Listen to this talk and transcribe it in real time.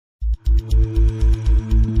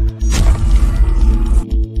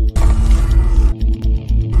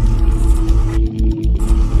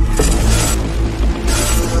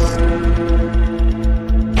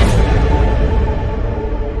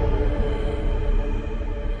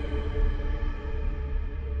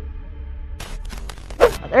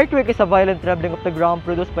An earthquake is a violent trembling of the ground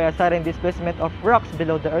produced by a sudden displacement of rocks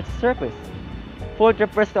below the Earth's surface. Fault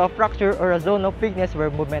refers to a fracture or a zone of weakness where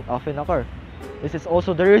movement often occurs. This is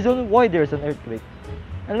also the reason why there is an earthquake.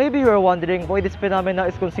 And maybe you are wondering why this phenomena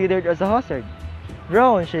is considered as a hazard.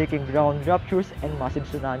 Ground shaking, ground ruptures, and massive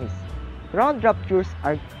tsunamis. Ground ruptures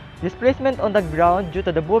are displacement on the ground due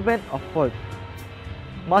to the movement of fault.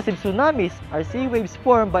 Massive tsunamis are sea waves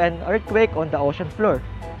formed by an earthquake on the ocean floor.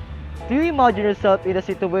 Do you imagine yourself in a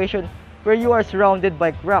situation where you are surrounded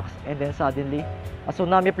by rocks and then suddenly a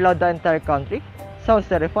tsunami flood the entire country? Sounds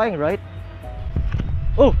terrifying, right?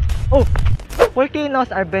 Oh!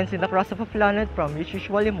 Volcanoes are vents in the crust of a planet from which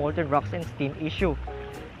usually molten rocks and steam issue.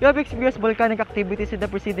 You have experienced volcanic activities in the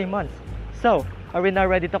preceding months. So, are we now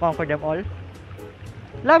ready to conquer them all?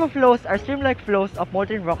 Lava flows are stream-like flows of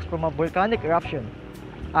molten rocks from a volcanic eruption.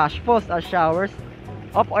 Ash falls are showers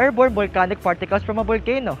of airborne volcanic particles from a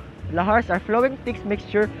volcano. Lahars are flowing thick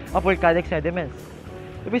mixture of volcanic sediments.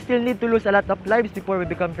 Do we still need to lose a lot of lives before we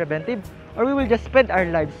become preventive, or we will just spend our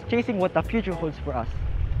lives chasing what the future holds for us?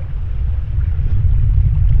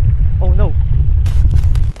 Oh no!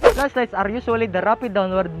 Landslides are usually the rapid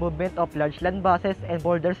downward movement of large land masses and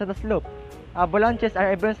boulders on a slope. Avalanches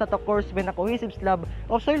are events that occurs when a cohesive slab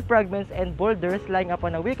of soil fragments and boulders lying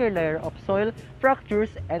upon a weaker layer of soil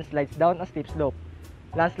fractures and slides down a steep slope.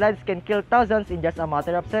 Landslides can kill thousands in just a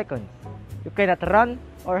matter of seconds. You cannot run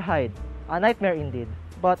or hide. A nightmare indeed.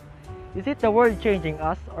 But is it the world changing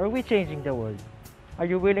us or we changing the world? Are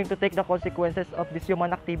you willing to take the consequences of these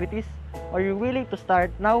human activities? Or are you willing to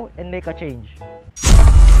start now and make a change?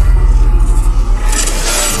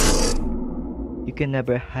 You can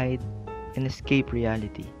never hide and escape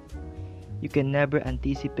reality. You can never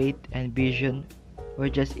anticipate, envision, or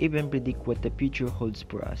just even predict what the future holds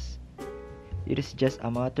for us. It is just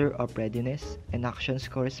a matter of readiness and actions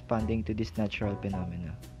corresponding to this natural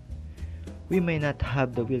phenomena. We may not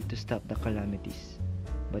have the will to stop the calamities,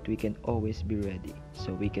 but we can always be ready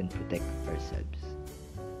so we can protect ourselves.